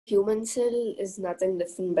Human cell is nothing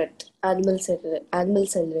different but animal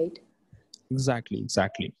cell, right?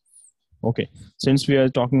 Exactly. Okay, since we are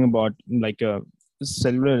talking about like a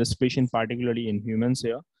cellular respiration, particularly in humans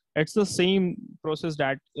here, it's the same process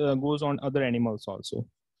that goes on other animals also.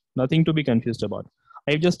 Nothing to be confused about.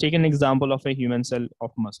 I've just taken an example of a human cell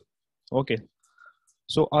of muscle. Okay,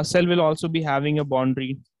 so a cell will also be having a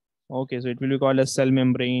boundary. Okay, so it will be called a cell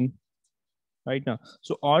membrane right now.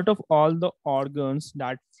 So out of all the organs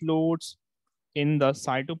that floats in the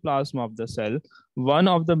cytoplasm of the cell, one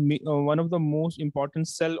of the most important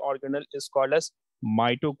cell organelle is called as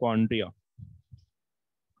mitochondria.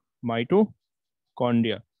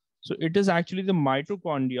 Mitochondria. So it is actually the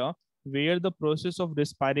mitochondria where the process of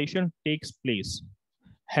respiration takes place.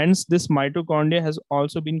 Hence, this mitochondria has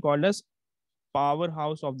also been called as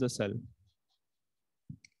powerhouse of the cell.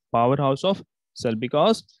 Powerhouse of cell,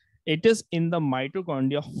 because it is in the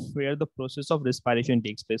mitochondria where the process of respiration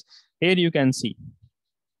takes place. Here you can see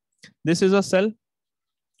this is a cell.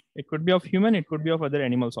 It could be of human, it could be of other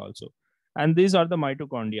animals also. And these are the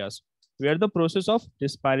mitochondria where the process of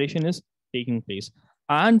respiration is taking place.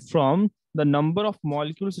 And from the number of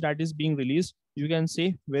molecules that is being released, you can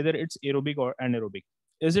say whether it's aerobic or anaerobic.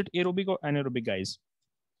 Is it aerobic or anaerobic, guys?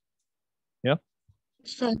 Yeah.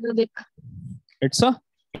 It's aerobic. It's a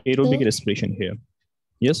aerobic Sir? respiration here.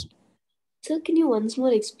 Yes. Sir, can you once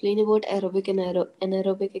more explain about aerobic and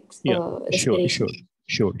anaerobic Yeah, respiration?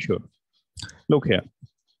 sure. Look here.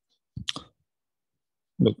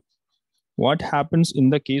 Look, what happens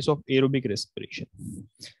in the case of aerobic respiration?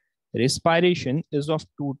 Respiration is of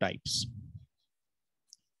two types.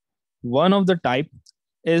 One of the type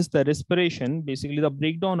is the respiration, basically the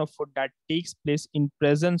breakdown of food that takes place in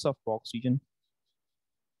presence of oxygen,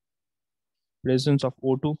 presence of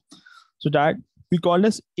O2. So that we call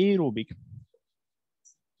as aerobic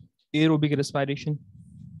respiration.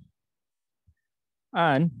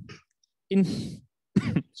 And in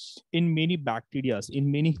in many bacteria,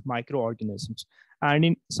 in many microorganisms, and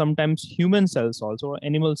in sometimes human cells also,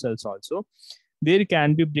 animal cells also, there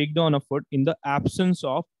can be breakdown of food in the absence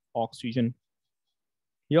of oxygen.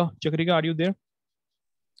 Yeah, Chakrika, are you there?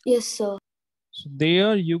 Yes, sir. So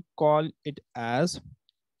there you call it as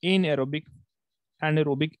anaerobic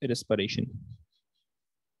respiration.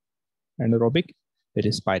 Anaerobic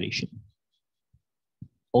respiration.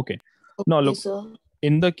 Okay. Now look, sir.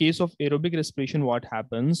 in the case of aerobic respiration, what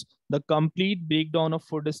happens? The complete breakdown of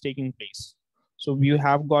food is taking place. So you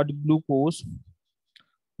have got glucose.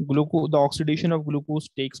 The oxidation of glucose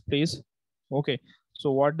takes place. Okay.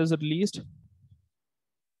 So what is released?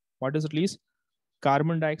 What is released?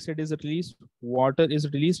 Carbon dioxide is released, water is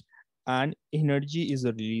released, and energy is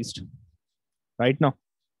released. Right now,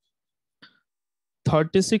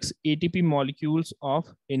 36 ATP molecules of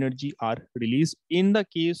energy are released in the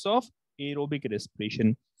case of aerobic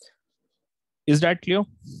respiration. Is that clear?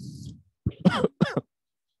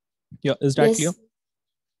 Yeah, is that clear?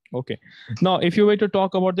 Okay. Now, if you were to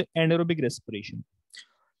talk about the anaerobic respiration,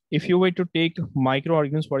 if you were to take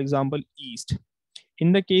microorganisms, for example, yeast.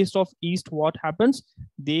 In the case of yeast, what happens?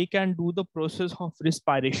 They can do the process of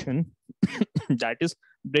respiration, that is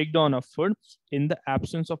breakdown of food in the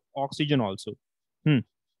absence of oxygen also.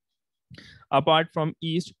 Apart from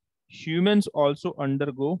yeast, humans also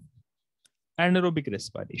undergo anaerobic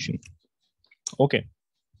respiration. Okay.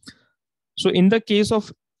 So in the case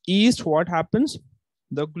of yeast, what happens?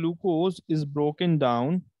 The glucose is broken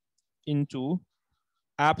down into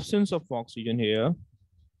absence of oxygen here,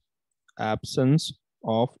 absence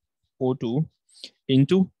of O2,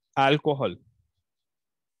 into alcohol,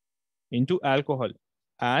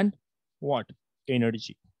 and what?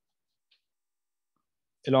 Energy,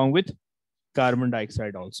 along with carbon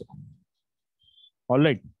dioxide also. All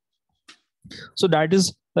right. So that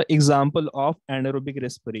is the example of anaerobic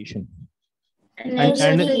respiration.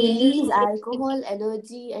 And release alcohol,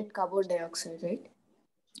 energy, and carbon dioxide, right?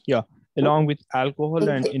 Yeah, along with alcohol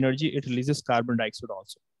and energy, it releases carbon dioxide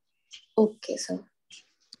also. Okay, sir.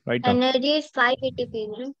 Right now. Energy is 5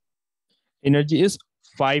 ATP, no? Energy is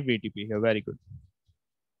 5 ATP here. Very good.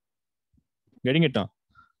 Getting it now?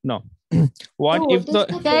 No. What if the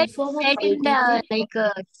full form of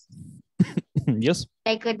ATP? Yes.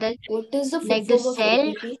 Like the what is the full form of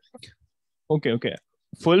cell? ATP? Okay.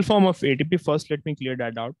 Full form of ATP. First, let me clear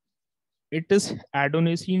that out. It is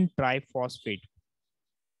adenosine triphosphate.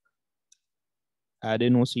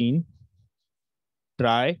 Adenosine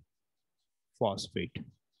triphosphate.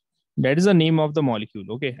 That is the name of the molecule.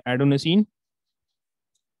 Okay. Adenosine.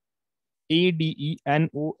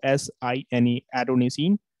 ADENOSINE.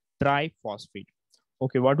 Adenosine triphosphate.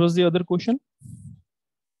 Okay. What was the other question?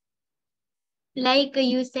 Like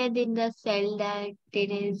you said in the cell that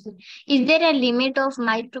is there a limit of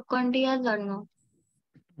mitochondria or no?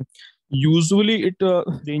 Usually it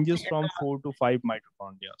ranges from 4 to 5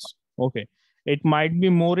 mitochondria. Okay, it might be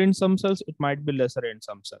more in some cells, it might be lesser in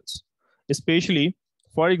some cells. Especially,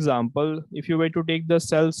 for example, if you were to take the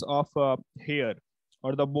cells of hair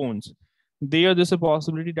or the bones, there's a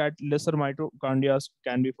possibility that lesser mitochondria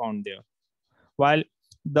can be found there. While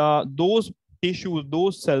those tissues,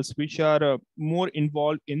 those cells which are more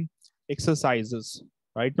involved in exercises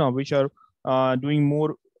right now, which are doing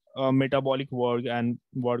more metabolic work and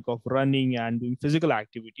work of running and doing physical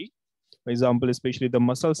activity, for example, especially the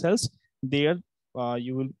muscle cells, there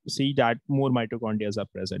you will see that more mitochondria are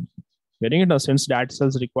present. Getting it? Since that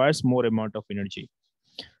cells requires more amount of energy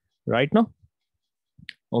right now.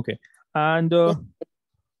 Okay. And Yes.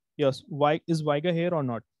 yes, why is Viga here or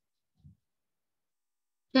not?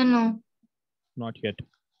 No. Not yet.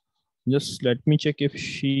 Just let me check if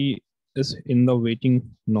she is in the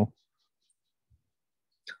waiting. No.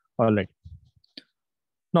 All right.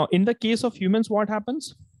 Now, in the case of humans, what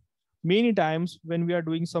happens? Many times when we are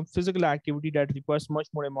doing some physical activity that requires much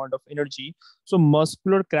more amount of energy, so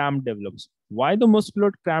muscular cramp develops. Why the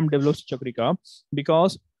muscular cramp develops, Chakrika?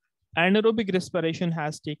 Because anaerobic respiration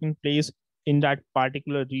has taken place in that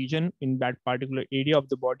particular region, in that particular area of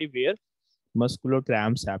the body where muscular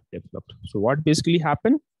cramps have developed. So what basically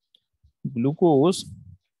happened? Glucose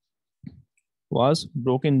was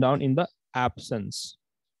broken down in the absence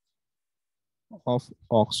of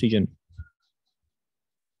oxygen.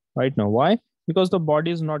 Right now, why? Because the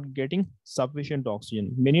body is not getting sufficient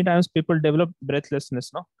oxygen. Many times people develop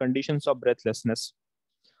breathlessness, no? Conditions of breathlessness,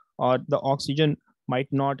 or the oxygen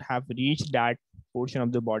might not have reached that portion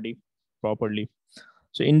of the body properly.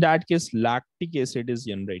 So in that case, lactic acid is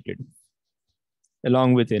generated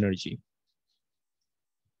along with energy.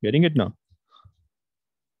 Getting it now?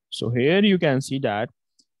 So here you can see that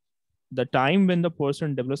the time when the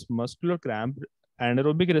person develops muscular cramp,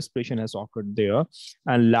 anaerobic respiration has occurred there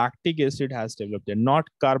and lactic acid has developed there, not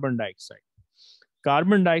carbon dioxide.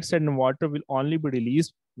 Carbon dioxide and water will only be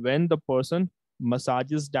released when the person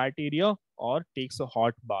massages that area or takes a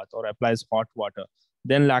hot bath or applies hot water.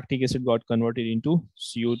 Then lactic acid got converted into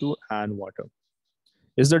CO2 and water.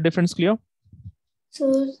 Is the difference clear?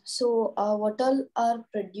 So, what all are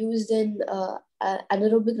produced in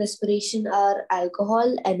anaerobic respiration are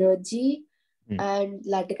alcohol, energy, and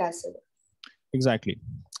lactic acid. Exactly.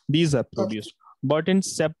 These are Okay. produced, but in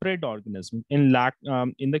separate organisms. In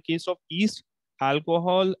the case of yeast,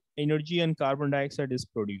 alcohol, energy, and carbon dioxide is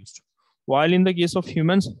produced. While in the case of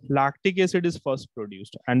humans, lactic acid is first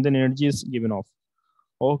produced and then energy is given off.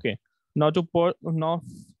 Okay. Now to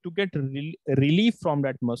get relief from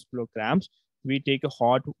that muscular cramps, we take a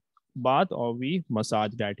hot bath or we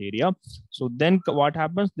massage that area. So then what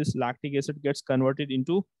happens? This lactic acid gets converted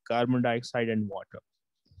into carbon dioxide and water.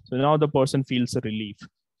 So now the person feels a relief.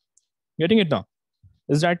 Getting it now?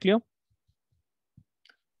 Is that clear?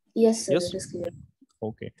 Yes, sir, Yes. it is clear.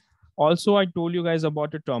 Okay. Also, I told you guys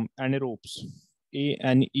about the term anaerobes.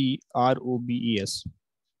 ANEROBES.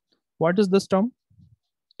 What is this term?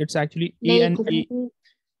 It's actually Like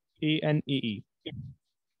ANAE.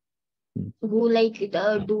 who like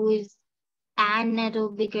do is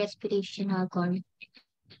anaerobic respiration are called.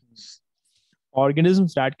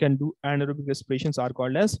 Organisms that can do anaerobic respirations are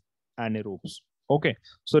called as anaerobes. Okay.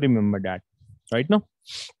 So remember that. Right now?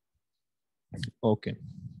 Okay.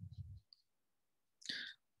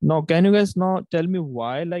 Now, can you guys now tell me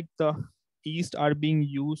why like the yeast are being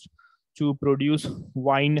used to produce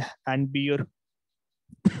wine and beer?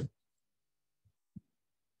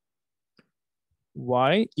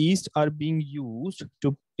 Why yeast are being used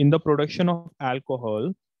to in the production of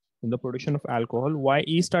alcohol? In the production of alcohol, why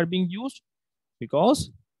yeast are being used?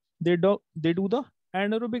 Because they do the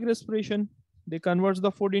anaerobic respiration. They convert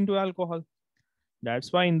the food into alcohol.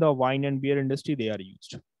 That's why in the wine and beer industry they are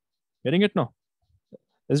used. Getting it now?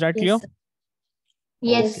 Is that clear? Yes, sir.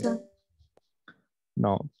 Yes, Yes, sir. sir.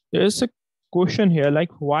 Now, there's a question here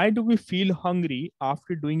like, why do we feel hungry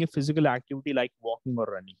after doing a physical activity like walking or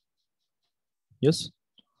running? Yes.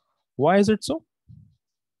 Why is it so?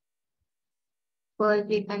 Because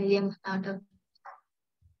we consume a lot of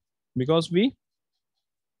Because we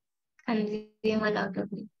consume a lot of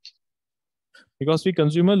it.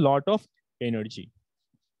 consume a lot of energy.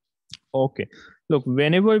 Okay. Look,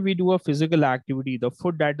 whenever we do a physical activity, the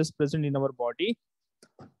food that is present in our body,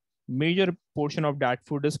 major portion of that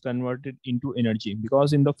food is converted into energy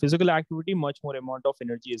because in the physical activity, much more amount of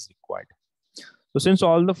energy is required. So since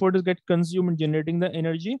all the food is get consumed and generating the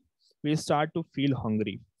energy, we start to feel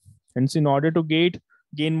hungry. Hence, in order to get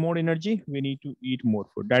gain more energy, we need to eat more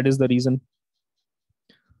food. That is the reason.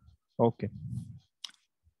 Okay.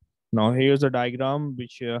 Now here's a diagram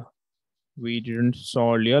which we didn't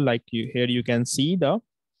saw earlier. Like here you can see the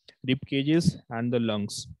rib cages and the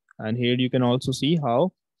lungs. And here you can also see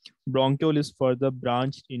how bronchiole is further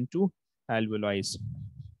branched into alveoli.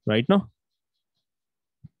 Right now?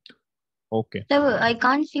 Okay. So I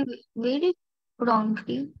can't see where is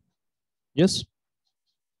bronchi. Yes.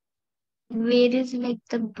 Where is like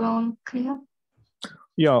the bronchia?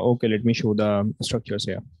 Yeah. Okay. Let me show the structures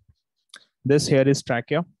here. This here is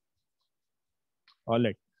trachea. All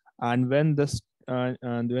right. And when this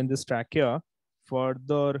trachea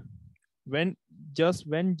further, when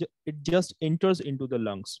it just enters into the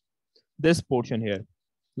lungs, this portion here,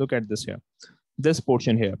 look at this here, this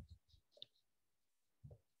portion here,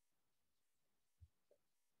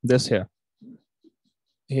 this here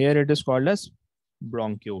it is called as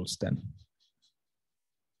bronchioles. Then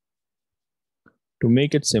to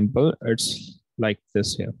make it simple, it's like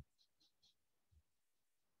this here.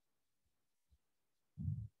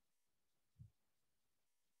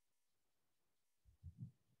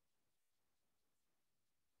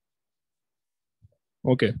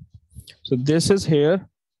 Okay, so this is here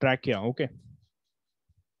trachea. Okay,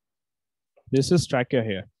 this is trachea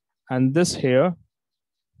here, and this here,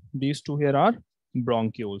 these two here are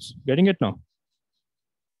bronchioles. Getting it now?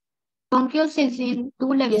 Bronchioles is in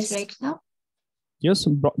two levels, Yes. right, sir? Yes,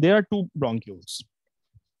 there are two bronchioles.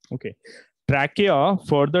 Okay, trachea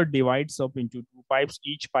further divides up into two pipes.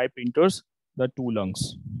 Each pipe enters the two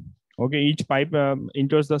lungs. Okay, each pipe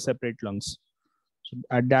enters the separate lungs. So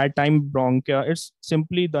at that time, bronchia, it's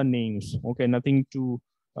simply the names. Okay, nothing too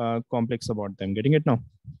complex about them. Getting it now?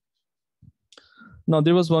 Now,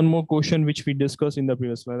 there was one more question which we discussed in the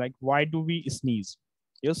previous slide, like why do we sneeze?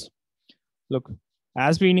 Yes, look,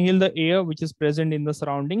 as we inhale the air which is present in the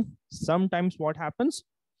surrounding, sometimes what happens,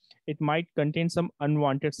 it might contain some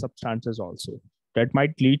unwanted substances also that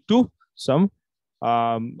might lead to some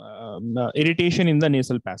irritation in the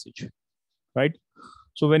nasal passage, right?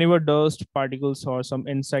 So whenever dust particles or some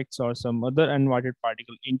insects or some other unwanted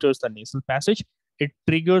particle enters the nasal passage, it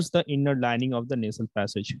triggers the inner lining of the nasal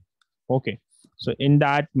passage. Okay, so in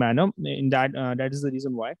that manner, that is the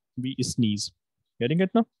reason why we sneeze. Getting it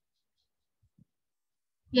now?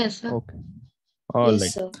 Yes, sir. Okay. All Yes,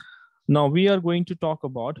 right. sir. Now we are going to talk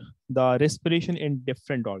about the respiration in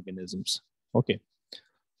different organisms. Okay.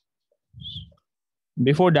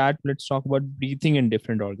 Before that, let's talk about breathing in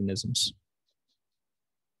different organisms.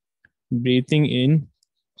 Breathing in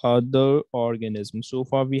other organisms. So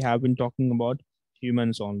far, we have been talking about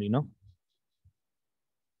humans only, no?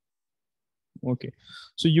 Okay.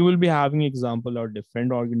 So you will be having example of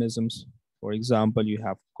different organisms. For example, you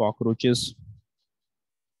have cockroaches.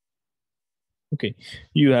 Okay.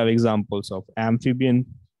 You have examples of amphibian,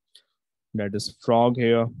 that is frog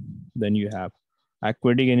here. Then you have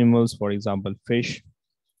aquatic animals, for example, fish.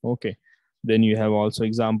 Okay. Then you have also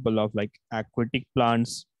example of like aquatic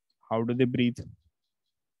plants. How do they breathe?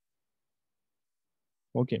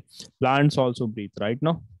 Okay. Plants also breathe, right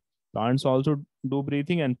now? Plants also do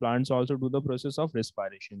breathing, and plants also do the process of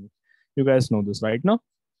respiration. You guys know this right now?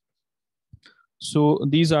 So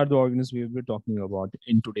these are the organisms we will be talking about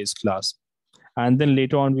in today's class. And then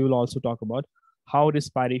later on, we will also talk about how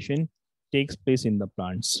respiration takes place in the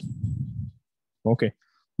plants. Okay.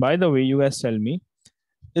 By the way, you guys tell me,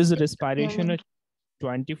 is respiration a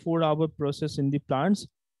 24-hour process in the plants,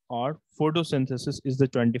 or photosynthesis is the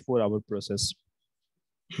 24-hour process?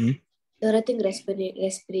 Sir, I think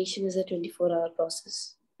respiration is a 24-hour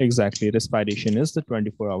process. Exactly. Respiration is the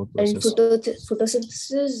 24-hour process. And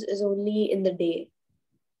photosynthesis is only in the day.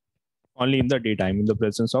 Only in the daytime, in the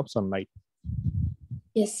presence of sunlight.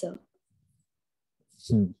 Yes, sir.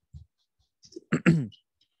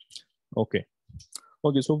 Okay.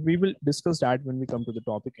 Okay, so we will discuss that when we come to the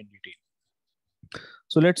topic in detail.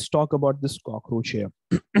 So let's talk about this cockroach here.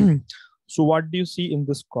 So what do you see in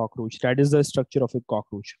this cockroach? That is the structure of a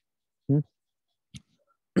cockroach.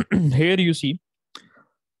 Here you see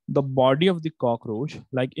the body of the cockroach.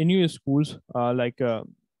 Like in your schools, the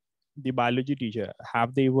biology teacher,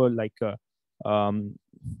 have they ever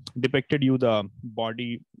depicted you the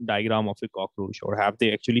body diagram of a cockroach, or have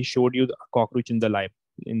they actually showed you the cockroach in the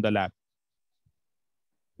lab?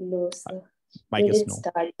 No, sir. I We guess didn't no.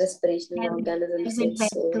 start respiration in organisms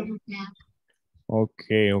yet, so.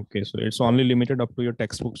 Okay, okay. So it's only limited up to your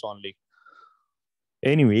textbooks only.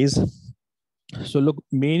 Anyways, so look,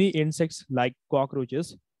 many insects like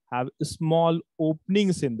cockroaches have small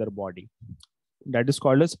openings in their body. That is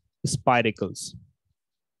called as spiracles.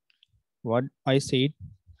 What I said,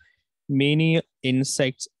 many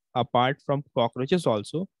insects apart from cockroaches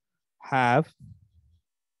also have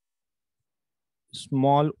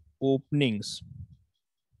small openings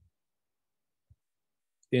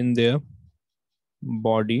in their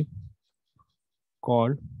body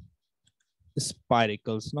called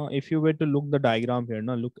spiracles. Now, if you were to look the diagram here,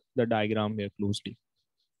 now look the diagram here closely.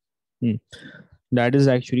 That is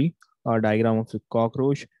actually a diagram of the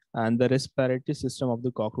cockroach, and the respiratory system of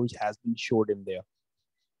the cockroach has been showed in there.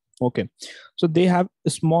 Okay, so they have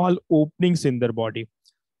small openings in their body.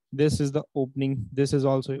 This is the opening. This is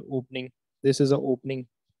also an opening. This is an opening.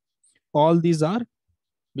 All these are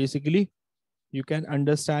basically, you can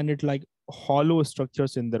understand it like hollow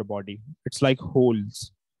structures in their body. It's like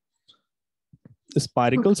holes.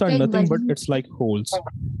 Spiracles Looks are like nothing but balloon. it's like holes.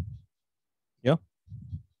 Yeah.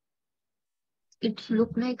 It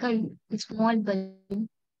look like a small balloon.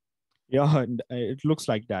 Yeah, and, it looks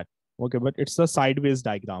like that. Okay, but it's a sideways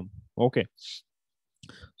diagram. Okay,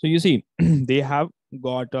 so you see, they have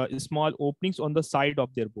got small openings on the side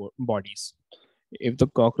of their bodies. If the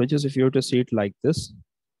cockroaches, if you were to see it like this,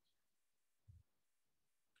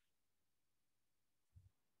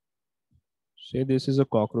 say this is a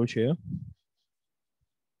cockroach here,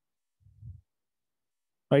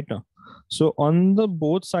 right now. So on the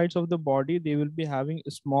both sides of the body, they will be having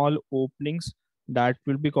small openings that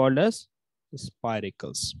will be called as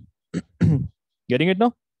spiracles. Getting it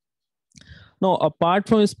now? Now, apart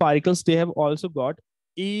from spiracles, they have also got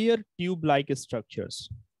air tube-like structures.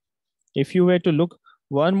 If you were to look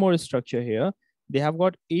one more structure here, they have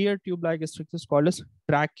got air tube-like structures called as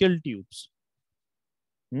tracheal tubes.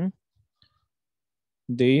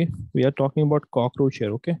 We are talking about cockroach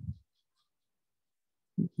here, okay?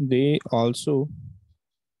 They also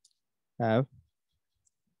have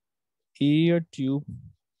air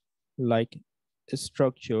tube-like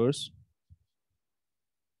structures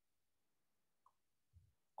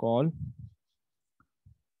called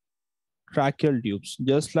tracheal tubes.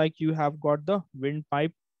 Just like you have got the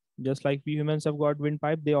windpipe, just like we humans have got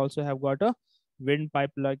windpipe, they also have got a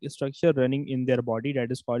windpipe like structure running in their body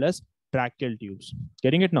that is called as tracheal tubes.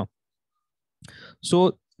 Getting it now?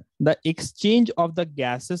 So the exchange of the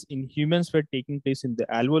gases in humans were taking place in the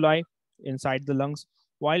alveoli inside the lungs,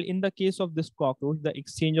 while in the case of this cockroach, the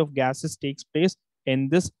exchange of gases takes place in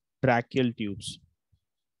this tracheal tubes.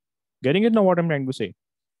 Getting it now? What I'm trying to say?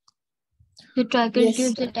 The tracheal Yes.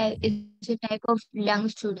 tube is a type of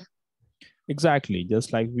lungs tube. Exactly.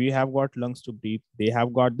 Just like we have got lungs to breathe, they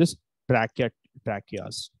have got this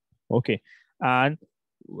tracheas. Okay. And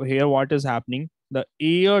here what is happening? The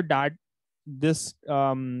air that this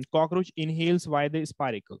cockroach inhales via the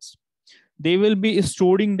spiracles, they will be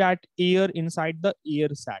storing that air inside the air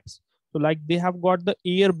sacs. So like they have got the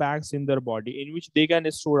air bags in their body in which they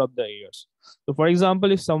can store up the airs. So for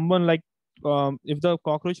example, if someone like if the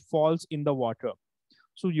cockroach falls in the water,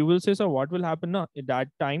 so you will say, sir, what will happen now? At that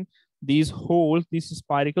time, these holes, these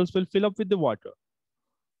spiracles will fill up with the water.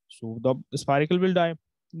 So the spiracle will die.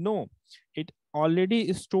 No, it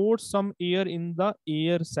already stores some air in the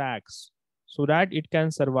air sacs so that it can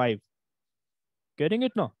survive. Getting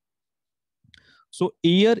it now? So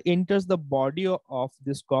air enters the body of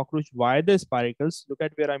this cockroach via the spiracles. Look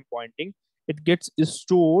at where I'm pointing. It gets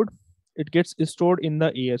stored. It gets stored in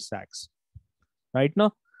the air sacs. Right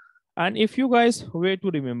now. And if you guys were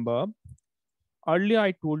to remember, earlier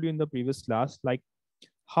I told you in the previous class, like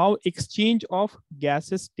how exchange of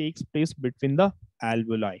gases takes place between the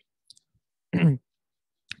alveoli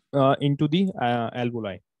into the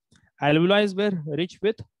alveoli. Alveoli were rich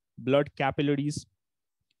with blood capillaries.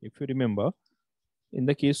 If you remember, in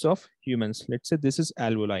the case of humans, let's say this is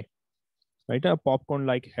alveoli, right? A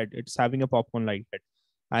popcorn-like head. It's having a popcorn-like head,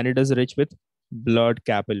 and it is rich with blood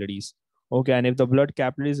capillaries. Okay, and if the blood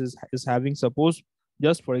capillaries is having, suppose,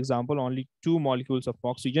 just for example, only 2 molecules of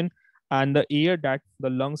oxygen, and the air that the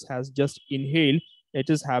lungs has just inhaled, it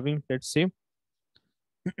is having, let's say,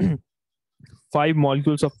 5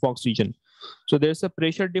 molecules of oxygen. So there's a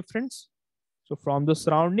pressure difference. So from the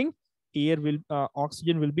surrounding,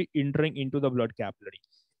 oxygen will be entering into the blood capillary.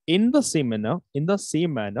 In the same manner,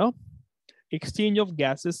 exchange of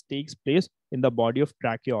gases takes place in the body of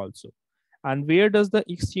trachea also. And where does the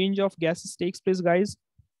exchange of gases takes place, guys?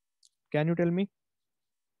 Can you tell me?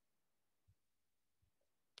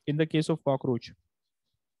 In the case of cockroach.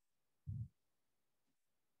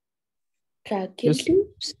 Tracheal Yes.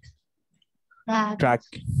 tubes?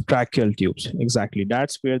 Tracheal tubes. Exactly.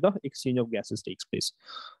 That's where the exchange of gases takes place.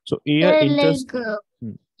 So air Sir, enters.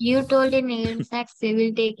 like you told in air sacs they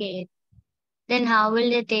will take air. Then how will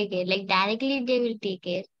they take air? Like directly they will take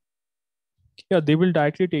air. Yeah, they will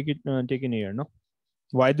directly take in air. No,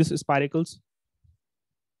 why this spiracles?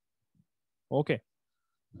 Okay.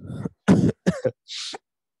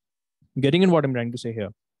 Getting in what I'm trying to say here.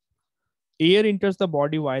 Air enters the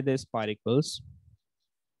body via the sparicles.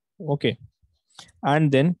 Okay.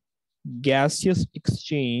 And then gaseous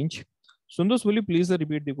exchange. Sundus, will you please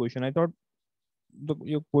repeat the question? I thought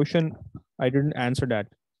your question, I didn't answer that.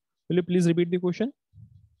 Will you please repeat the question?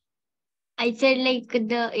 I said like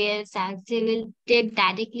the air sacs they will take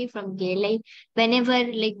directly from there. Like whenever,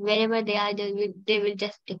 like wherever they are, they will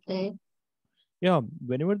just declare. Yeah,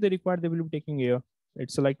 whenever they require, they will be taking air.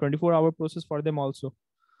 It's like 24-hour process for them also.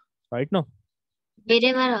 Right now.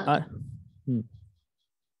 Wherever, Hmm.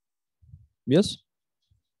 Yes.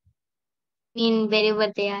 in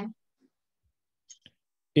wherever they are.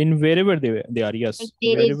 In wherever they are, Like yes,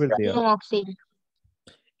 there is wherever they are. no oxygen.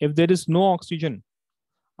 If there is no oxygen,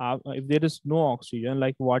 if there is no oxygen,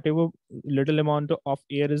 like whatever little amount of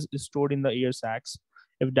air is stored in the air sacs,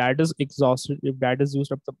 if that is exhausted, if that is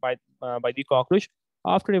used up by the cockroach,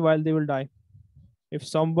 after a while they will die. If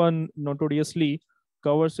someone notoriously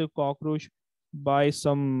covers a cockroach by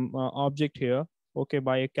some object here, okay,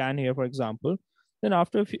 by a can here, for example, then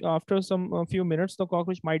after some few minutes, the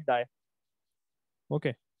cockroach might die.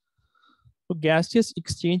 Okay. So gaseous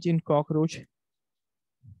exchange in cockroach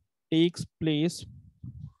takes place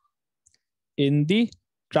in the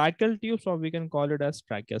tracheal tubes, or we can call it as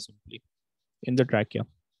trachea simply, in the trachea,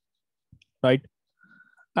 right?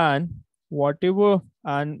 And whatever,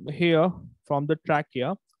 and here from the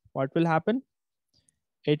trachea, what will happen?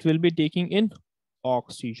 It will be taking in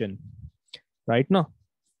oxygen, right now.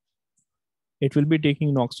 It will be taking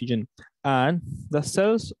in oxygen, and the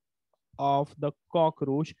cells of the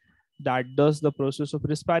cockroach that does the process of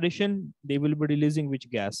respiration, they will be releasing which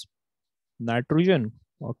gas? Nitrogen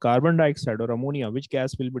or carbon dioxide or ammonia? Which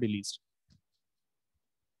gas will be released?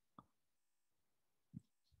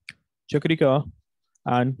 Chakrika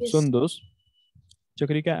and Yes. Sundus.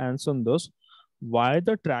 Chakrika and Sundus. Why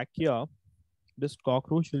the trachea, this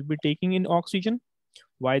cockroach will be taking in oxygen?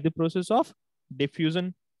 Why the process of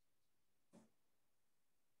diffusion?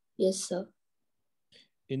 Yes, sir.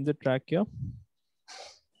 In the trachea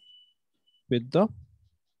with the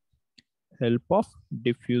help of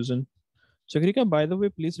diffusion. Chakrika, by the way,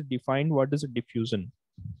 please define what is a diffusion.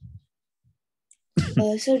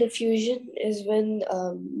 So diffusion is when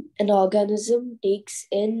an organism takes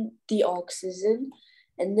in the oxygen,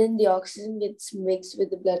 and then the oxygen gets mixed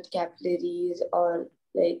with the blood capillaries, or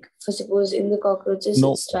like for suppose in the cockroaches,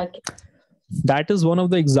 No, it's trachea. that is one of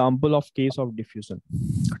the example of case of diffusion.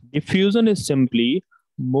 Diffusion is simply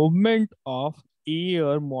movement of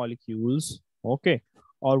air molecules, okay,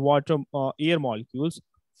 or water air molecules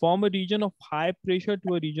from a region of high pressure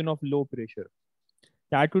to a region of low pressure.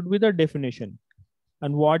 That would be the definition.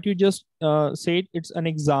 And what you just said, it's an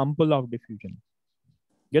example of diffusion.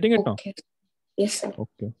 Getting it now? Okay. Yes, sir.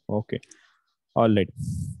 Okay, okay. All right.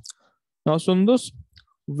 Now, Sundus,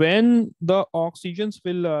 when the oxygens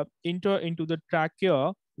will enter into the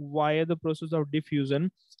trachea via the process of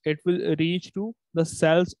diffusion, it will reach to the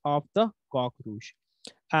cells of the cockroach.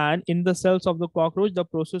 And in the cells of the cockroach, the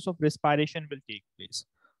process of respiration will take place.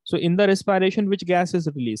 So in the respiration, which gas is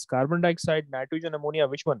released? Carbon dioxide, nitrogen, ammonia,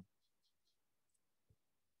 which one?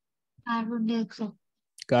 Carbon dioxide.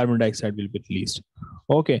 Carbon dioxide will be released.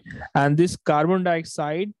 Okay. And this carbon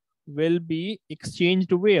dioxide will be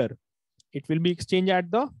exchanged where? It will be exchanged at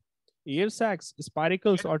the air sacs,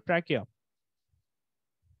 spiracles, or trachea.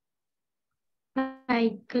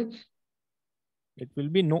 Cycle. It will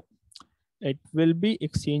be no. It will be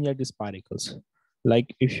exchanged at the spiracles.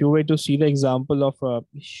 Like if you were to see the example of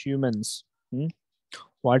humans,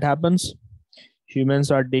 what happens?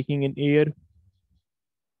 Humans are taking in air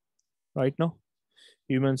right now.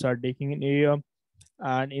 Humans are taking in air,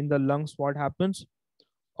 and in the lungs, what happens?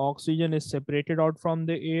 Oxygen is separated out from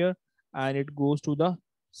the air, and it goes to the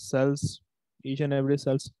cells, each and every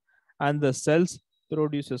cells, and the cells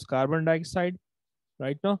produces carbon dioxide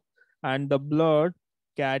right now, and the blood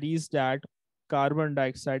carries that carbon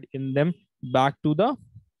dioxide in them back to the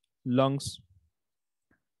lungs,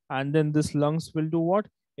 and then this lungs will do what?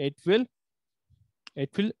 It will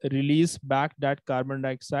release back that carbon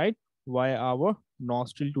dioxide via our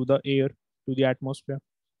nostril to the air, to the atmosphere.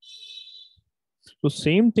 So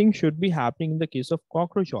same thing should be happening in the case of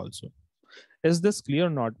cockroach also. Is this clear or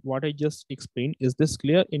not? What I just explained, is this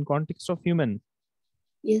clear in context of human?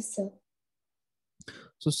 Yes, sir.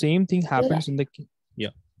 So same thing happens in the, yeah.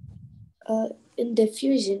 In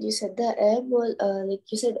diffusion, you said the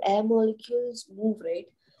like you said, air molecules move, right?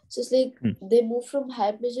 So it's like they move from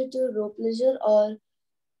high pressure to low pressure, or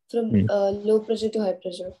from low pressure to high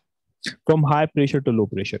pressure. From high pressure to low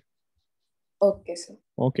pressure. Okay, sir.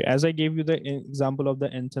 Okay, as I gave you the example of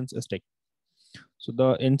the incense stick. So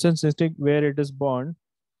the incense stick, where it is burned,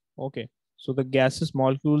 okay, so the gases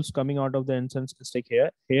molecules coming out of the incense stick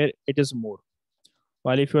here it is more.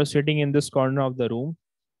 While if you are sitting in this corner of the room,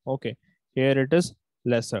 okay, here it is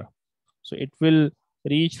lesser. So it will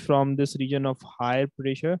reach from this region of higher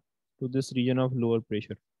pressure to this region of lower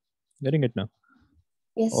pressure. Getting it now?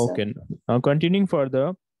 Yes, sir. Okay. Now continuing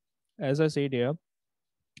further, as I said here,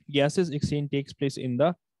 gases exchange takes place in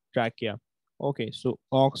the trachea. Okay, so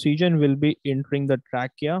oxygen will be entering the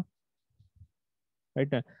trachea, right?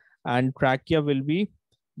 And trachea will be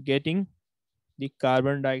getting the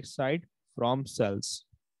carbon dioxide from cells.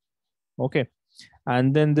 Okay,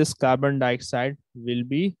 and then this carbon dioxide will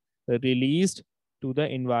be released to the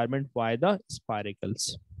environment via the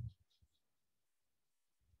spiracles.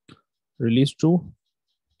 Released to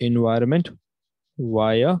environment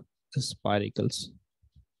via spiracles.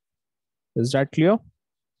 Is that clear?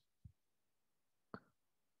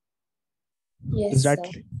 Yes, Is that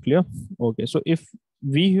sir. clear? Okay, so if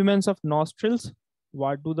we humans have nostrils,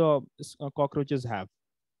 what do the cockroaches have?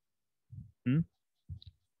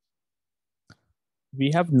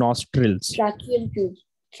 We have nostrils. Tracheal tube.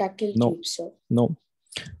 Tracheal No, tube, sir. no.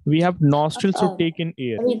 We have nostrils to take in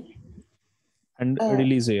air I mean, and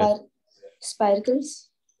release air. spiracles.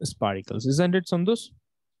 Spiracles, isn't it, Sandus?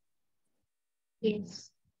 Yes.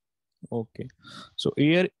 Okay, so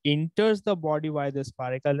air enters the body via the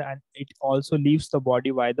spiracle and it also leaves the body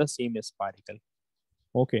via the same spiracle.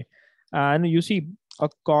 Okay, and you see, a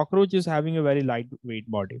cockroach is having a very lightweight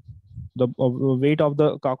body. The weight of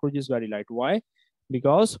the cockroach is very light. Why?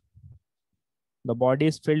 Because the body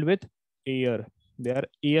is filled with air. There are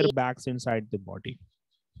air bags inside the body.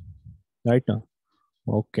 Right now.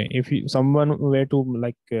 Okay. If someone were to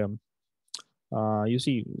like, you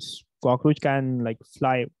see, cockroach can like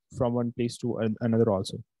fly from one place to another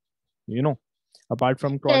also. You know, apart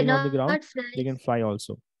from crawling on the ground, Cannot fly. they can fly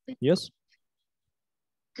also. Yes.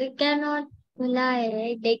 They cannot fly,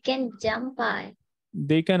 right? They can jump high.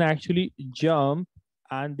 They can actually jump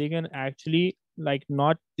and they can actually like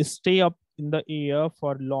not stay up in the air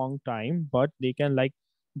for a long time, but they can like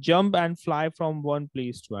jump and fly from one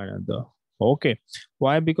place to another. Okay,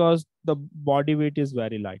 why? Because the body weight is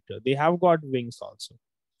very lighter. They have got wings also.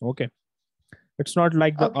 Okay, it's not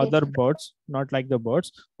like the Okay. other birds, not like the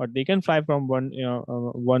birds, but they can fly from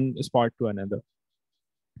one spot to another.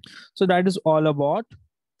 So that is all about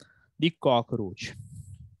the cockroach.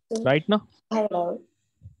 So, Right now? hello.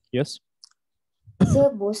 Yes.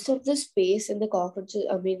 So most of the space in the cockroaches,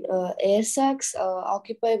 air sacs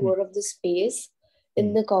occupy more of the space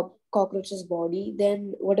in the cockroach's body.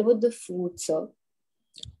 Then what about the food, sir?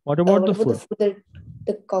 What about What the about the food? food that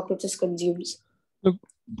the cockroaches consumes? Look,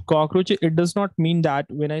 cockroach, it does not mean that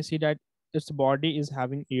when I say that its body is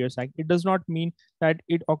having air sac, it does not mean that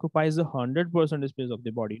it occupies 100% space of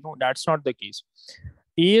the body. No, that's not the case.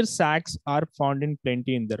 Air sacs are found in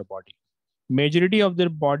plenty in their body. Majority of their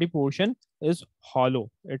body portion is hollow.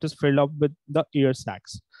 It is filled up with the air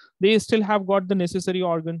sacs. They still have got the necessary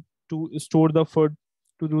organ to store the food,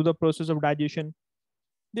 to do the process of digestion.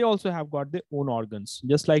 They also have got their own organs,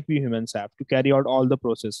 just like we humans have, to carry out all the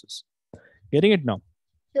processes. Getting it now?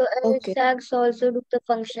 So Okay. insects also do the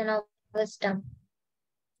function of a stomach.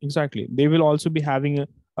 Exactly. They will also be having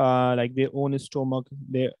like their own stomach,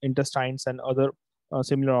 their intestines, and other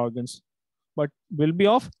similar organs, but will be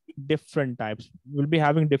of different types. Will be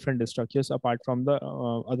having different structures apart from the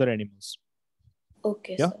other animals.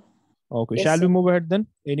 Okay, Yeah. sir. Okay. Yes, Shall we sir. move ahead then?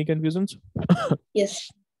 Any confusions? Yes.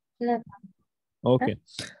 No. Okay.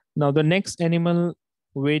 Now the next animal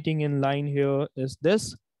waiting in line here is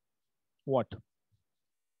this. What?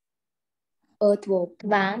 Earthworm.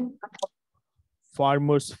 Bam.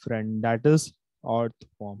 Farmer's friend. That is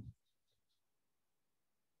earthworm.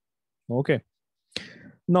 Okay.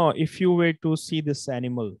 Now, if you were to see this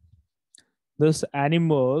animal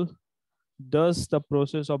does the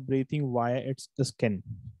process of breathing via its skin.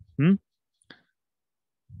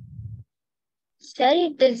 Sir,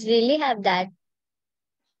 it does really have that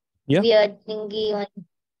Yeah. weird thingy on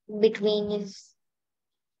between his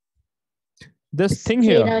This thing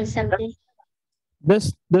skin here. or something.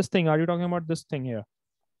 This thing. Are you talking about this thing here?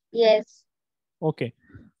 Yes. Okay.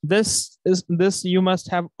 This you must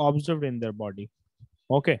have observed in their body.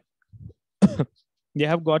 Okay. They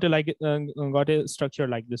have got a structure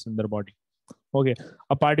like this in their body. Okay.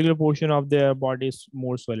 A particular portion of their body is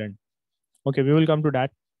more swollen. Okay, we will come to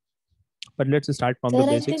that. But let's start from the Sir,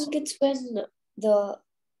 I basics. think it's when the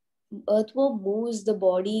earthworm moves, the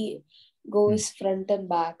body goes front and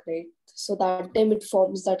back, right? So that time it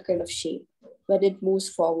forms that kind of shape when it moves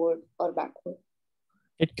forward or backward?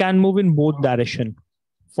 It can move in both direction,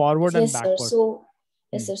 forward and Yes, sir. backward. So,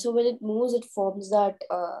 yes, Hmm. sir. So when it moves, it forms that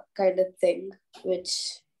kind of thing which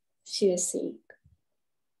she is saying.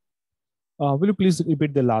 Will you please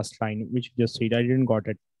repeat the last line which you just said? I didn't got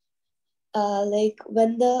it. Like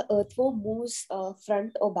when the earthworm moves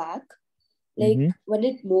front or back, like Mm-hmm. when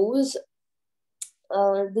it moves,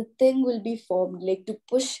 the thing will be formed, like to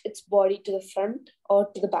push its body to the front or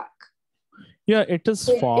to the back. Yeah, it is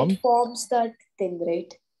So it formed. forms that thing,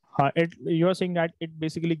 right? You are saying that it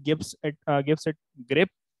basically gives it grip,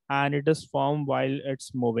 and it is formed while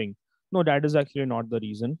it's moving. No, that is actually not the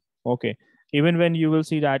reason. Okay, even when you will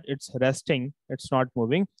see that it's resting, it's not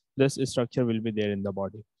moving, this structure will be there in the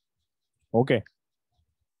body. Okay,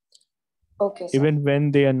 Okay, sir. even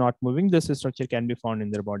when they are not moving, this structure can be found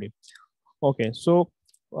in their body. Okay, so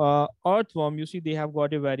earthworm, you see, they have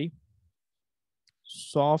got a very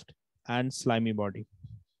soft and slimy body,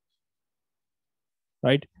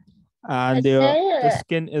 right? And their Sir,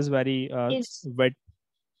 skin is very is wet.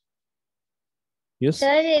 Yes.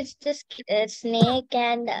 sir, is this snake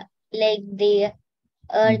and like the Mhm.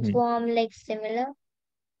 earthworm like similar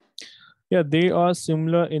Yeah, they are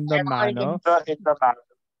similar in the manner. organs?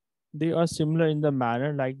 They are similar in the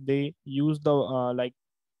manner like they use the like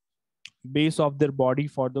base of their body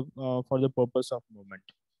for the purpose of movement.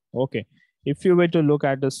 Okay, if you were to look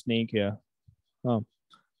at the snake here, uh,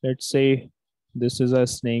 let's say this is a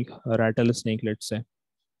snake, a rattlesnake. Let's say.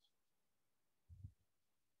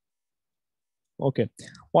 Okay,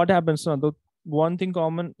 what happens now? The one thing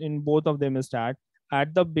common in both of them is that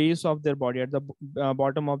at the base of their body, at the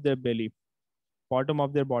bottom of their belly, bottom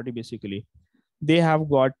of their body, basically, they have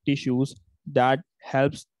got tissues that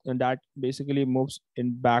helps and that basically moves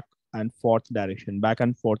in back and forth direction.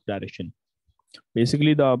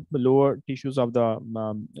 Basically, the lower tissues of the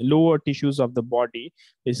body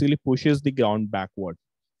basically pushes the ground backward.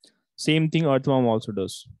 Same thing earthworm also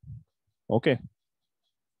does. Okay,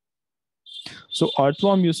 so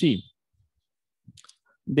earthworm, you see,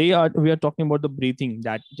 we are talking about the breathing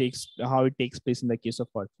that takes how it takes place in the case of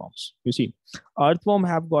earthworms. You see, earthworm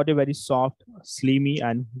have got a very soft, slimy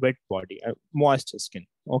and wet body, moist skin.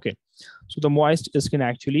 Okay, so the moist skin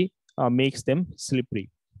actually makes them slippery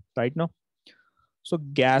right now. So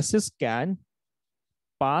gases can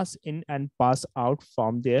pass in and pass out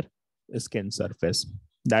from their skin surface.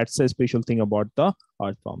 That's a special thing about the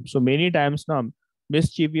earthworm. So many times now,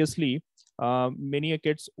 mischievously, many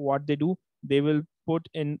kids, what they do, they will put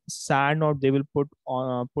in sand or they will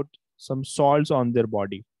put some salts on their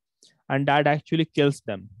body, and that actually kills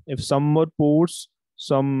them. If someone pours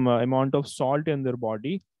some amount of salt in their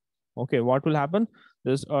body, okay, what will happen?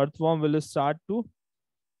 This earthworm will start to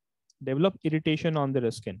develop irritation on their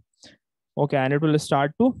skin. Okay, and it will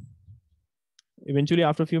start to eventually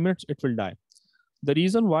after a few minutes it will die. The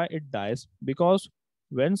reason why it dies, because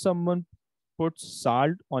when someone puts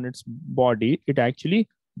salt on its body, it actually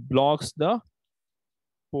blocks the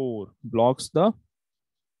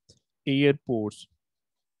air pores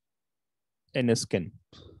in the skin.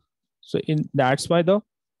 So that's why the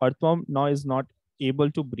earthworm now is not able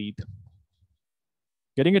to breathe.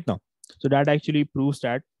 Getting it now? So that actually proves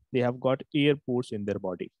that they have got air pores in their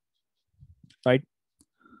body, right?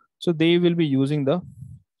 So they will be using the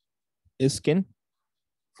skin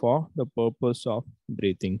for the purpose of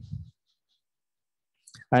breathing.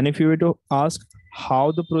 And if you were to ask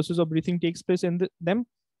how the process of breathing takes place in them,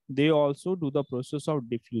 they also do the process of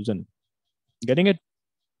diffusion. Getting it?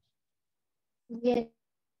 Yes.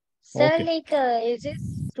 Sir, Okay. like, is it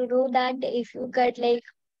true that if you cut like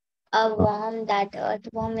a worm, that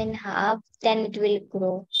earthworm in half, then it will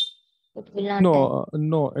grow? It will not die.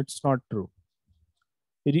 No, it's not true.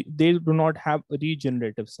 They do not have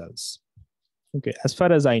regenerative cells. Okay, as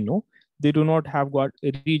far as I know, they do not have got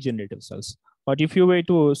regenerative cells. But if you were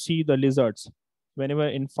to see the lizards, whenever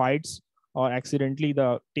in fights or accidentally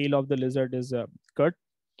the tail of the lizard is cut,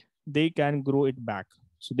 they can grow it back.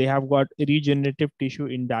 So they have got regenerative tissue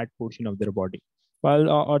in that portion of their body, while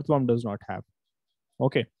earthworm does not have.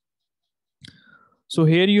 Okay. So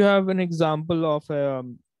here you have an example of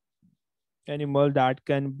animal that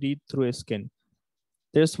can breathe through a skin.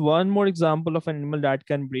 There's one more example of an animal that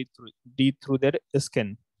can breathe through their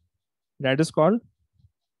skin. That is called,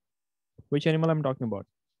 which animal I'm talking about?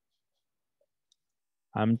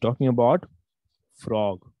 I'm talking about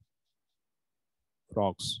frogs.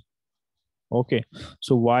 Okay.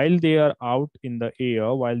 So while they are out in the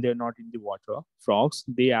air, while they're not in the water, frogs,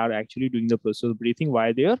 they are actually doing the process of breathing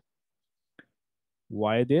why they're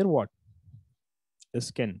what?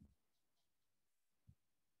 Skin.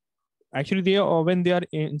 Actually, they are when they are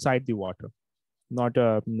inside the water. not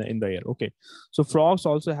in the air. Okay, so frogs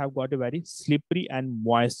also have got a very slippery and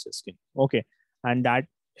moist skin. Okay, and that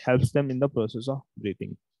helps them in the process of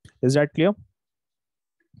breathing. Is that clear?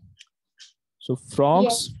 So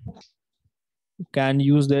frogs can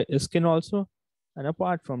use their skin also, and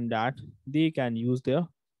apart from that, they can use their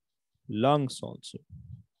lungs also.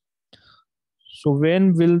 So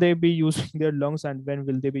when will they be using their lungs and when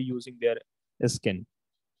will they be using their skin?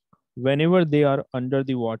 Whenever they are under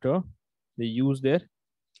the water, they use their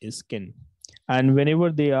skin, and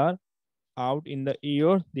whenever they are out in the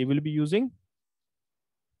air, they will be using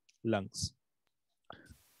lungs.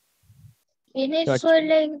 It is Touch. for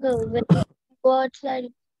like when gods are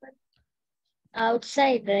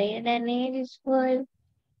outside, right? And it is for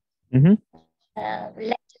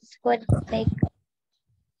like it's for like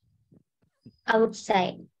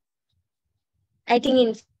outside. I think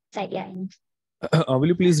inside, yeah. Will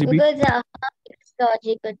you please repeat? Because it's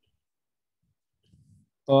logical.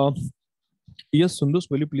 Uh, yes, Sundus,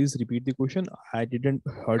 will you please repeat the question? I didn't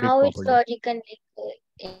heard it How it's properly. logical,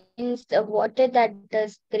 in the water that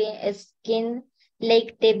the skin,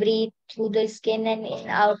 like they breathe through the skin, and in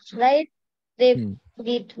outside they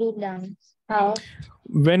breathe through lungs. How?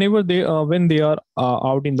 Whenever they when they are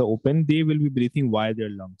out in the open, they will be breathing via their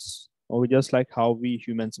lungs, or just like how we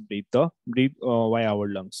humans breathe via our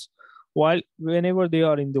lungs. While whenever they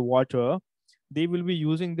are in the water, they will be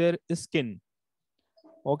using their skin.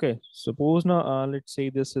 Okay, suppose now let's say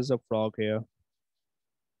this is a frog here.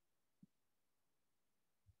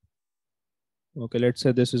 Okay, let's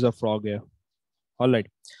say this is a frog here. All right.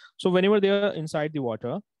 So whenever they are inside the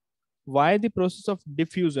water, via the process of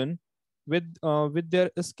diffusion with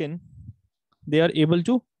their skin, they are able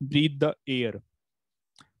to breathe the air.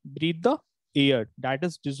 Breathe the air that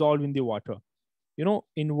is dissolved in the water. You know,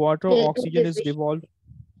 in water, They do oxygen is diffusion. dissolved.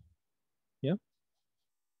 Yeah,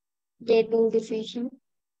 They do diffusion.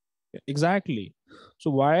 exactly.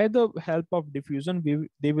 So via the help of diffusion,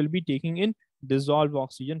 they will be taking in dissolved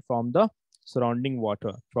oxygen from the surrounding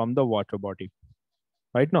water, from the water body.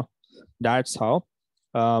 Right now, that's how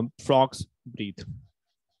frogs breathe.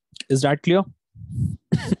 Is that clear?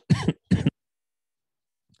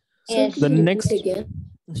 So Yes. can The you repeat next, again?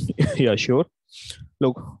 yeah, sure.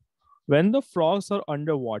 Look, when the frogs are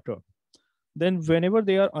underwater, then whenever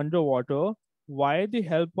they are underwater, via the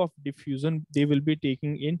help of diffusion, they will be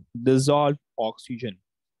taking in dissolved oxygen.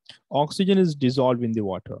 Oxygen is dissolved in the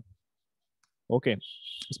water. Okay,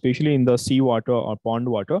 especially in the sea water or pond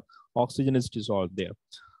water, oxygen is dissolved there.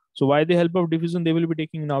 So by the help of diffusion, they will be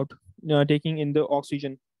taking in the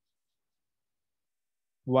oxygen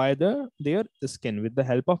via their skin with the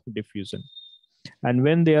help of diffusion. And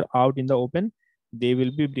when they are out in the open, they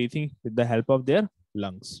will be breathing with the help of their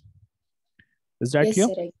lungs. Is that Yes, clear?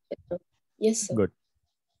 sir. I get it. Yes, sir. Good.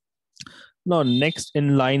 Now, next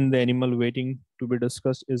in line, the animal waiting to be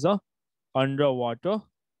discussed is a underwater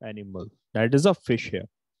animal. That is a fish here.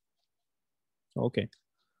 Okay.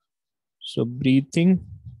 So breathing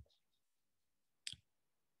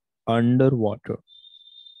underwater.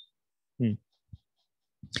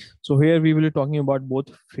 So here we will be talking about both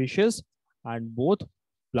fishes and both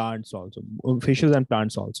plants also. Fishes and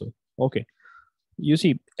plants also. Okay. You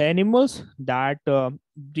see, animals that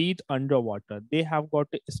breathe underwater, they have got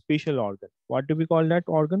a special organ. What do we call that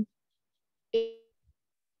organ? Sir,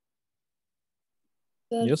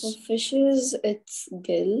 for Yes. fishes, it's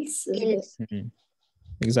gills. Gills.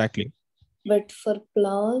 Exactly. But for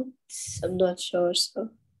plants, I'm not sure, sir.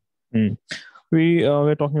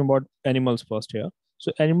 We're talking about animals first here.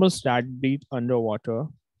 So animals that breathe underwater,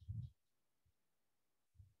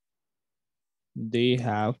 they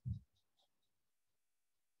have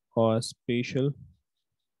a special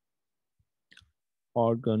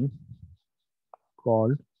organ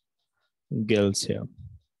called gills here.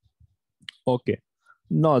 Okay.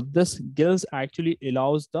 Now this gills actually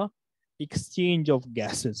allows the exchange of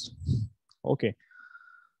gases. Okay.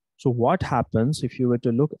 So what happens if you were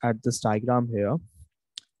to look at this diagram here,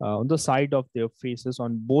 on the side of their faces,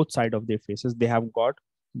 on both sides of their faces, they have got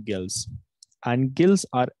gills, and gills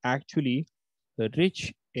are actually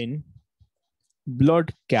rich in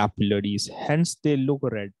blood capillaries, hence they look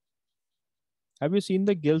red. Have you seen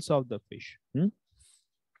the gills of the fish? It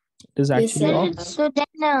is Yes, actually sir. of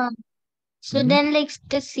So then like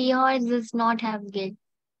the seahorse does not have gills.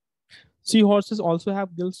 seahorses also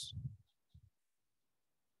have gills.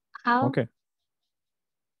 How? Okay.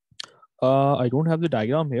 I don't have the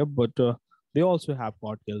diagram here, but they also have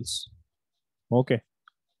got gills. Okay.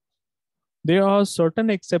 There are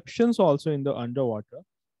certain exceptions also in the underwater.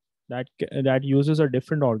 that uses a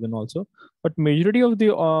different organ also. But majority of the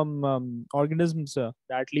organisms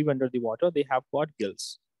that live under the water, they have got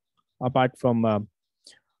gills, apart from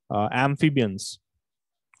amphibians.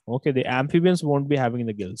 Okay, the amphibians won't be having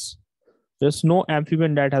the gills. There's no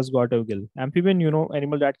amphibian that has got a gill. Amphibian, you know,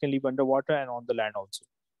 animal that can live underwater and on the land also.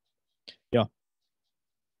 Yeah.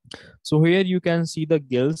 So here you can see the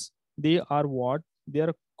gills. They are what? They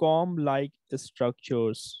are comb-like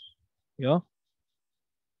structures. Yeah.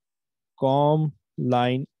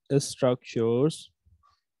 Comb-line structures.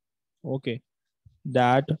 Okay.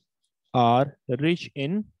 That are rich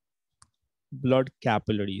in blood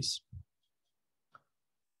capillaries.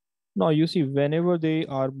 Now you see, whenever they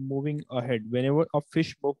are moving ahead, whenever a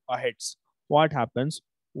fish move ahead, what happens?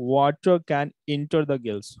 Water can enter the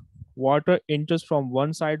gills. Water enters from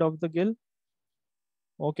one side of the gill,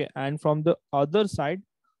 okay, and from the other side,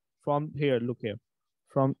 from here, look here,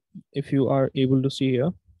 from, if you are able to see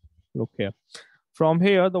here, look here, from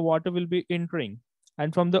here the water will be entering,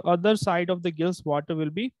 and from the other side of the gills, water will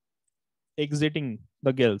be exiting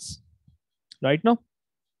the gills, right now.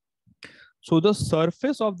 So the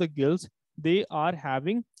surface of the gills, they are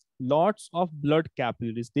having lots of blood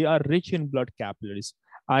capillaries. They are rich in blood capillaries.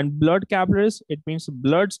 And blood capillaries, it means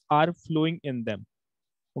bloods are flowing in them.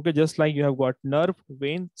 Okay, just like you have got nerve,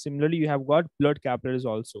 vein, similarly you have got blood capillaries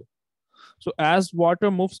also. So as water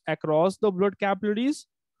moves across the blood capillaries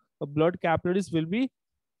will be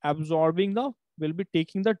absorbing will be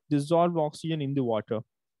taking the dissolved oxygen in the water,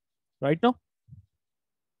 right now.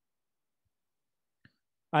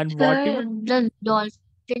 And whatever The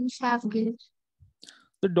dolphins have gills.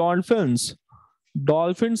 the dolphins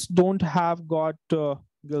don't have got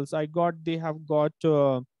gills. They have got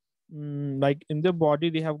like in their body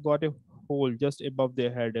they have got a hole just above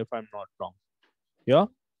their head, if I'm not wrong. Yeah,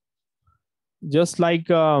 just like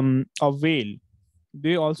a whale,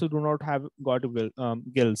 they also do not have got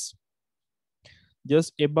gills.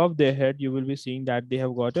 Just above their head you will be seeing that they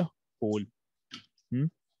have got a hole. Hmm?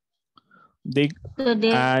 They So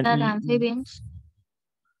they are and amphibians.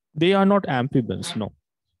 they are not amphibians. No,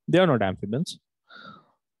 they are not amphibians.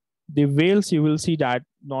 The whales, you will see that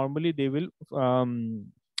normally they will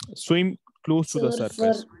swim close to the Sir, for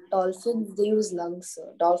surface. dolphins, they use lungs,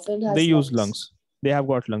 sir. Dolphin They has use lungs. lungs. They have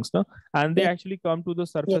got lungs now, and they Yes. actually come to the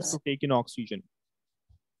surface Yes. to take in oxygen.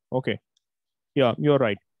 Okay, yeah, you're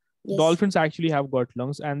right. Yes. Dolphins actually have got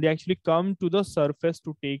lungs, and they actually come to the surface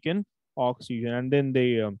to take in oxygen, and then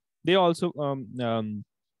they also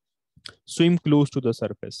swim close to the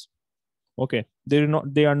surface. Okay,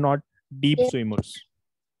 they are not deep swimmers.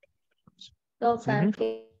 Of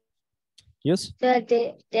amphibians. Yes. So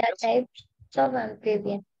they are types of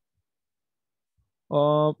amphibians.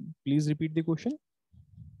 Please repeat the question.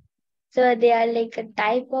 So they are like a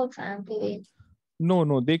type of amphibian.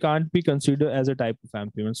 No, they can't be considered as a type of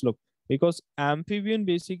amphibians. Look, because amphibian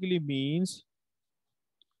basically means,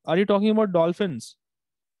 are you talking about dolphins?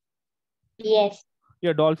 Yes.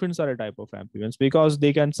 Yeah, dolphins are a type of amphibians because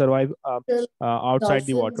they can survive outside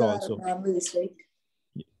the water also. Mammals, right?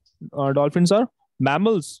 Dolphins are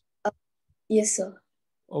mammals. Yes, sir.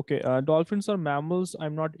 Okay, dolphins are mammals.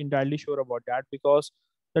 I'm not entirely sure about that because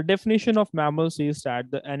the definition of mammals is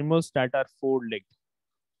that the animals that are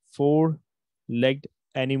four-legged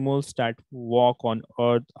animals that walk on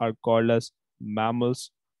earth are called as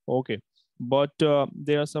mammals. Okay, but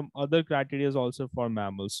there are some other criteria also for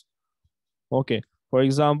mammals. Okay, for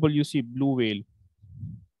example, you see blue whale.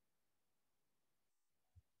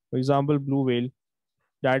 For example, blue whale,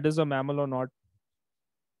 that is a mammal or not?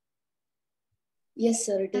 Yes,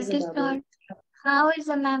 sir. It is It a is mammal. not. How is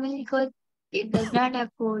a mammal? Because it does not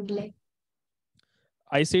have four legs.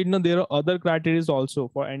 I said no. There are other criteria also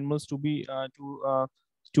for animals to be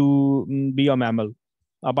be a mammal,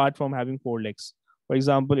 apart from having four legs. For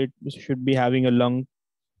example, it should be having a lung.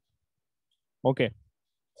 Okay,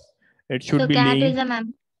 it should So be cat laying. is a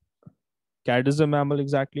mammal. Cat is a mammal,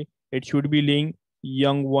 exactly. It should be laying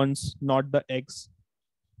young ones, not the eggs.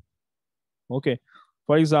 Okay.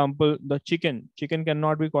 For example, the chicken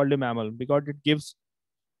cannot be called a mammal because it gives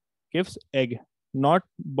egg, not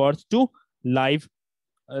birth to live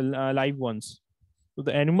live ones. So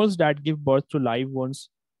the animals that give birth to live ones,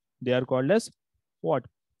 they are called as what?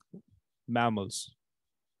 Mammals.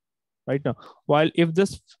 Right now. While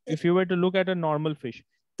if you were to look at a normal fish,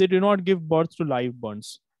 they do not give birth to live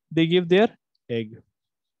ones. They give their egg.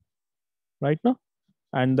 Right now.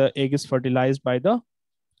 And the egg is fertilized by the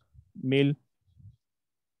male,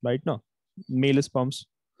 right now, male sperms.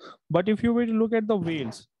 But if you were to look at the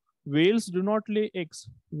whales, whales do not lay eggs.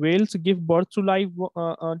 Whales give birth to live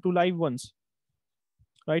ones,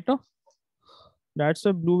 right now. That's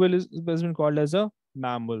a blue whale has been called as a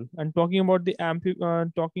mammal. And talking about the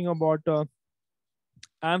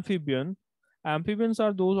amphibian, amphibians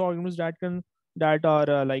are those organisms that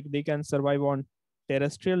are like they can survive on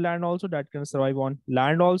terrestrial land also, that can survive on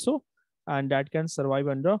land also, and that can survive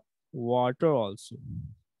under water also.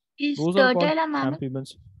 Is Those are called turtle a mammal?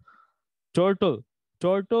 amphibians.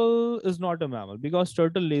 Turtle is not a mammal because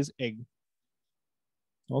turtle lays egg.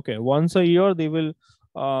 Okay, once a year they will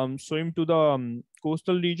swim to the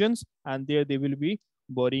coastal regions, and there they will be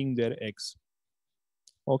burying their eggs.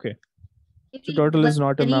 Okay, They so will turtle is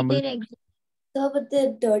not a bury mammal. their eggs. So, but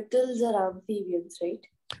the turtles are amphibians, right?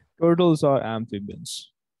 Turtles are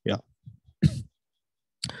amphibians. Yeah,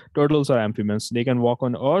 turtles are amphibians. They can walk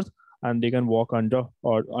on earth and they can walk under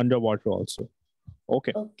or underwater also.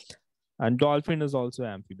 Okay, Okay. and dolphin is also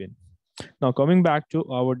amphibian. Now coming back to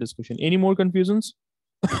our discussion, any more confusions?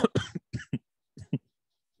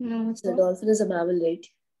 No, So, sir. dolphin is a mammal, right?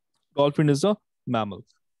 Dolphin is a mammal.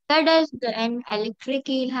 Where does an electric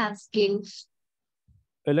eel have scales?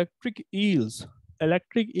 Electric eels.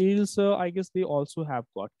 Electric eels, I guess they also have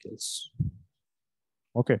got gills.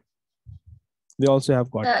 Okay, they also have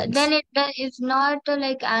got gills. Then it's not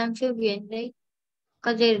like amphibian, right?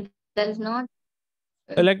 Because it does not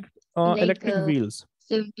Elect like Electric wheels.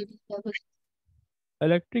 swim to the surface.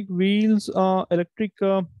 Electric wheels,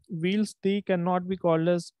 they cannot be called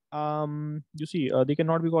as you see they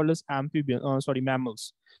cannot be called as amphibian sorry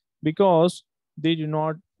mammals, because they do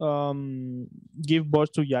not give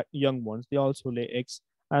birth to young ones. They also lay eggs.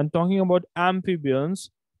 And talking about amphibians,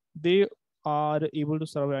 they are able to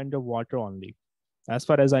survive underwater only. As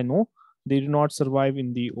far as I know, they do not survive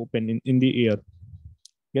in the open, in the air.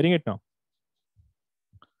 Getting it now?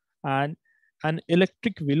 And an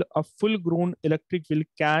electric wheel, a full grown electric wheel,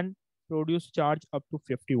 can produce charge up to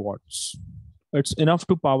 50 watts. It's enough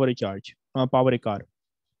to power a car,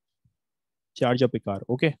 charge up a car.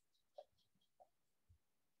 Okay.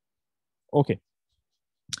 Okay.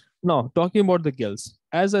 Now talking about the gills,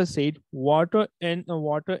 as I said, water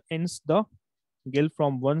ends the gill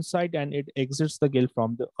from one side and it exits the gill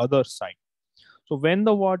from the other side. So when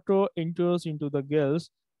the water enters into the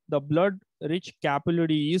gills, the blood-rich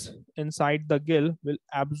capillaries inside the gill will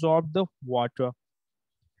absorb the water.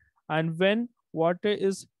 And when water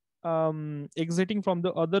is exiting from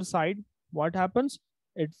the other side, what happens?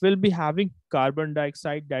 It will be having carbon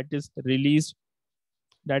dioxide that is released,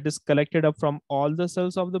 that is collected up from all the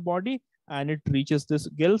cells of the body, and it reaches this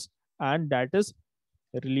gills, and that is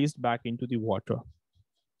released back into the water.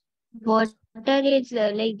 Water is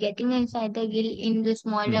like getting inside the gill in the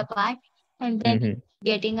smaller Hmm. part and then Mhm.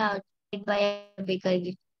 getting outside by a bigger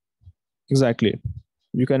gill. Exactly.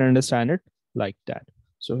 You can understand it like that.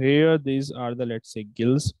 So here, these are the, let's say,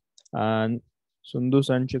 gills. And Sundus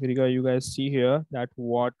and Chakrika, you guys see here that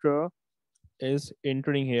water is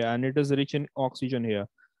entering here and it is rich in oxygen here.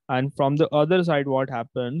 And from the other side, what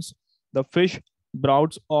happens? The fish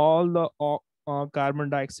browse all the carbon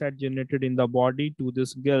dioxide generated in the body to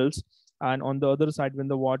these gills. And on the other side, when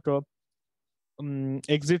the water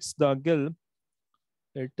exits the gill,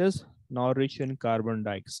 it is now rich in carbon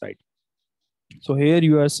dioxide. So here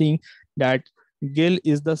you are seeing that gill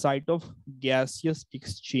is the site of gaseous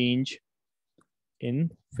exchange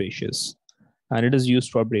in fishes, and it is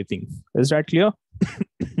used for breathing. Is that clear?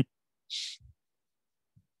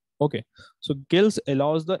 Okay, so gills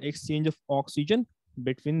allows the exchange of oxygen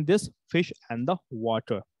between this fish and the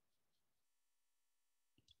water.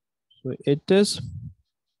 So it is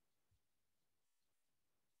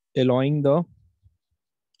allowing the,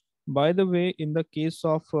 by the way, in the case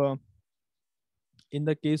of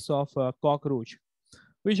cockroach,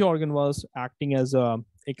 which organ was acting as a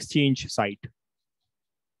exchange site?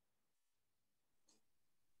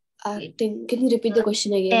 Acting. Can you repeat the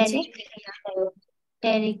question again, sir?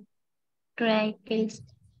 Terric, terric, trachea, Sir,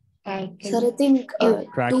 I think you two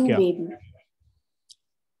Trachea. maybe.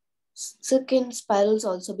 So, can spirals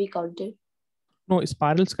also be counted? No,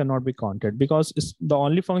 spirals cannot be counted because the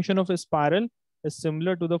only function of a spiral is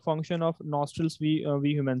similar to the function of nostrils we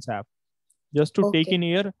humans have, just to take Okay. in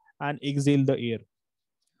air and exhale the air.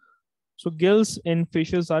 So gills in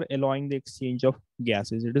fishes are allowing the exchange of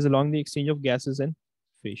gases. It is allowing the exchange of gases in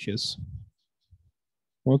fishes.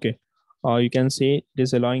 Okay. You can say it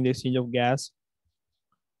is allowing the exchange of gas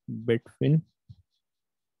between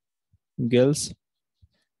gills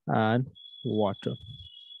and water.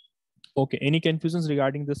 Okay. Any confusions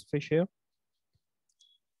regarding this fish here?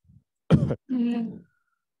 mm,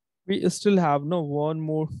 We still have one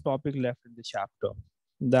more topic left in the chapter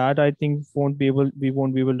that I think we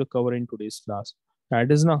won't be able to cover in today's class.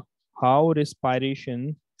 That is now how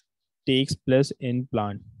respiration takes place in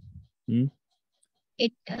plant?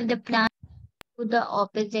 The plant to the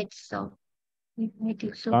opposites of, I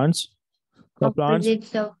think so, Plants, the plants,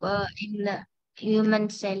 opposites of in the human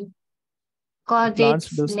cell. Cause plants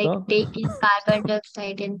it's does like the taking carbon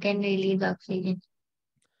dioxide and can release oxygen.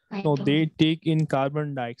 I no, think. they take in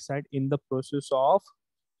carbon dioxide in the process of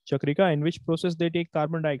Chakrika. In which process they take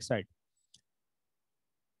carbon dioxide?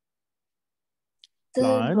 The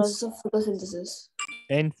process Plants of photosynthesis.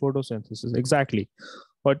 and photosynthesis, exactly.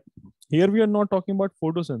 But here we are not talking about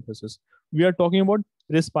photosynthesis. We are talking about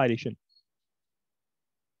respiration.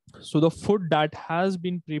 So the food that has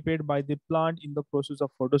been prepared by the plant in the process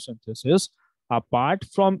of photosynthesis, apart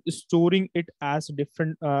from storing it as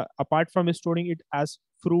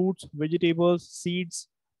fruits, vegetables, seeds,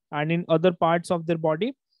 and in other parts of their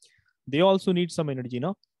body, they also need some energy,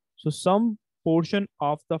 no? So some portion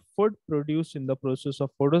of the food produced in the process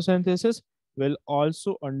of photosynthesis will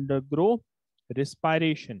also undergo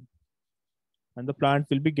respiration, and the plant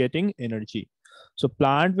will be getting energy. So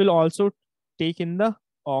plant will also take in the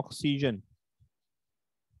oxygen.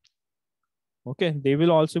 Okay, they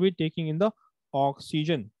will also be taking in the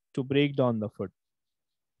oxygen to break down the food,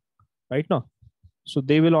 right now. So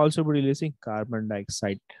they will also be releasing carbon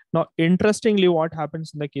dioxide. Now, interestingly, what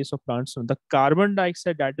happens in the case of plants? The carbon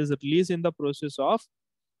dioxide that is released in the process of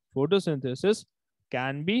photosynthesis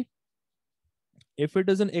can be, if it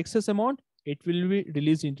is an excess amount, it will be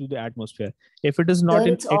released into the atmosphere. If it is not Then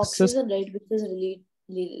in it's excess, oxygen, right, which is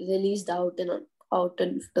released out in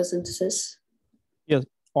photosynthesis. yes,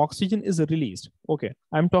 oxygen is released. Okay,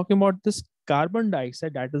 I'm talking about this carbon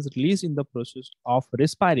dioxide that is released in the process of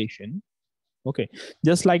respiration. Okay,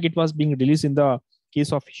 just like it was being released in the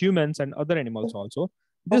case of humans and other animals also.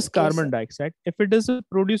 This Okay, carbon sir. dioxide, if it is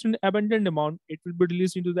produced in abundant amount, it will be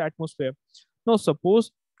released into the atmosphere. Now,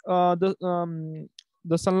 suppose uh, the um,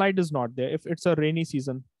 the sunlight is not there. If it's a rainy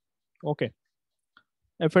season, okay.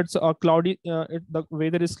 If it's a cloudy, the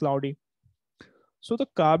weather is cloudy. So the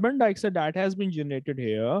carbon dioxide that has been generated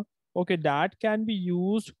here, okay, that can be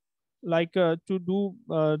used like to do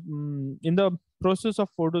in the process of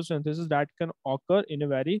photosynthesis that can occur in a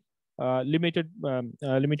very limited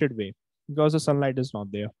way because the sunlight is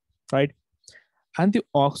not there, right? And the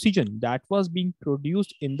oxygen that was being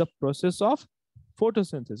produced in the process of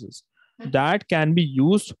photosynthesis that can be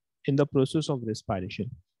used in the process of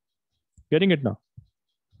respiration. Getting it now?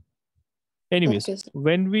 Anyways, Okay, sir.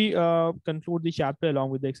 when we conclude the chapter along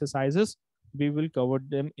with the exercises, we will cover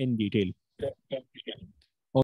them in detail.